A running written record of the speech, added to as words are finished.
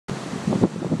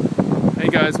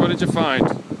guys, what did you find? We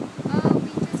just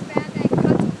found a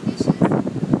cuttlefish bone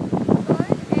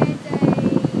and a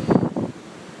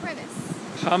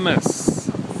Pumice.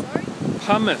 Sorry?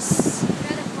 Pumice.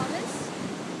 Found a pumice.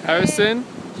 Harrison,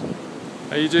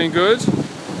 are you doing good?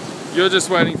 You're just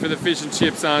waiting for the fish and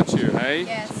chips, aren't you, hey?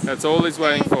 Yes. That's all he's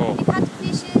waiting for. The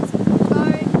cuttlefish's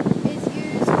bone is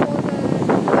used for the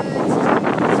birds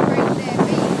to scrape their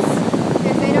beaks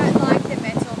because they don't like the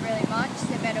metal really much,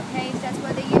 the metal caves. That's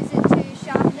why they use it to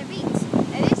sharpen their beaks.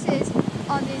 And this is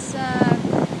on this,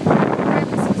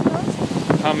 what's it called?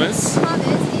 Pumice.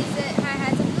 Pumice is it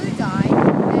has a blue dye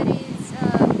that is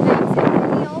makes it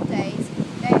in the old days.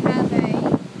 They have a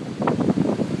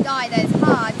dye that is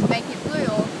hard to make it blue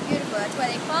or beautiful. That's why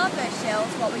they farm those shells,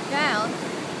 what we found,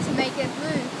 to make a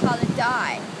blue coloured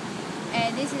dye.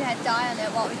 And this has dye on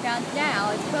it. What we found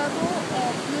now is purple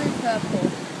or blue purple.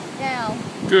 Now.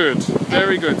 Good.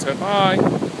 Very good. So bye.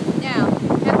 Now.